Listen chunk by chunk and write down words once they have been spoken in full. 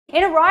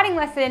In a riding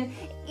lesson,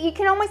 you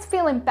can almost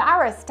feel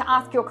embarrassed to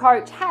ask your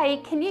coach, hey,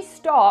 can you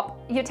stop?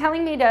 You're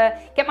telling me to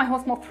get my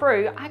horse more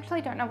through. I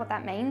actually don't know what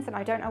that means and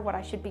I don't know what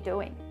I should be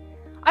doing.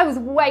 I was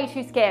way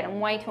too scared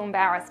and way too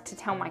embarrassed to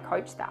tell my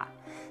coach that.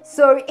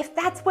 So if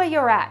that's where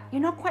you're at,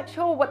 you're not quite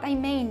sure what they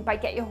mean by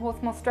get your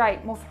horse more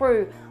straight, more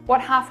through,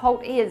 what half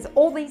halt is,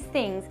 all these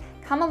things,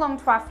 come along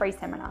to our free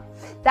seminar.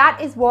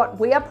 That is what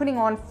we are putting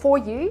on for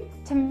you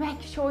to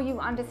make sure you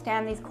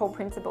understand these core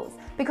principles.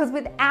 Because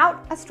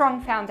without a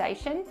strong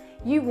foundation,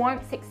 you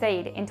won't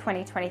succeed in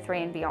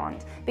 2023 and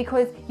beyond,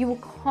 because you will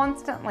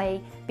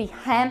constantly be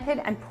hampered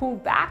and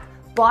pulled back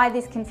by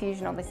this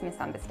confusion or this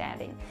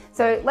misunderstanding.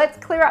 So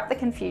let's clear up the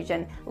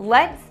confusion.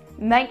 Let's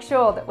make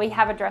sure that we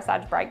have a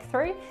dressage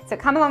breakthrough. So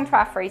come along to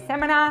our free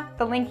seminar.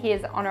 The link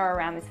is on or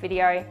around this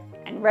video,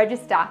 and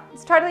register.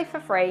 It's totally for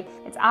free.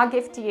 It's our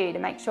gift to you to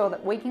make sure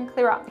that we can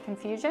clear up the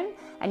confusion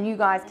and you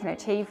guys can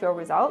achieve your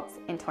results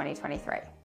in 2023.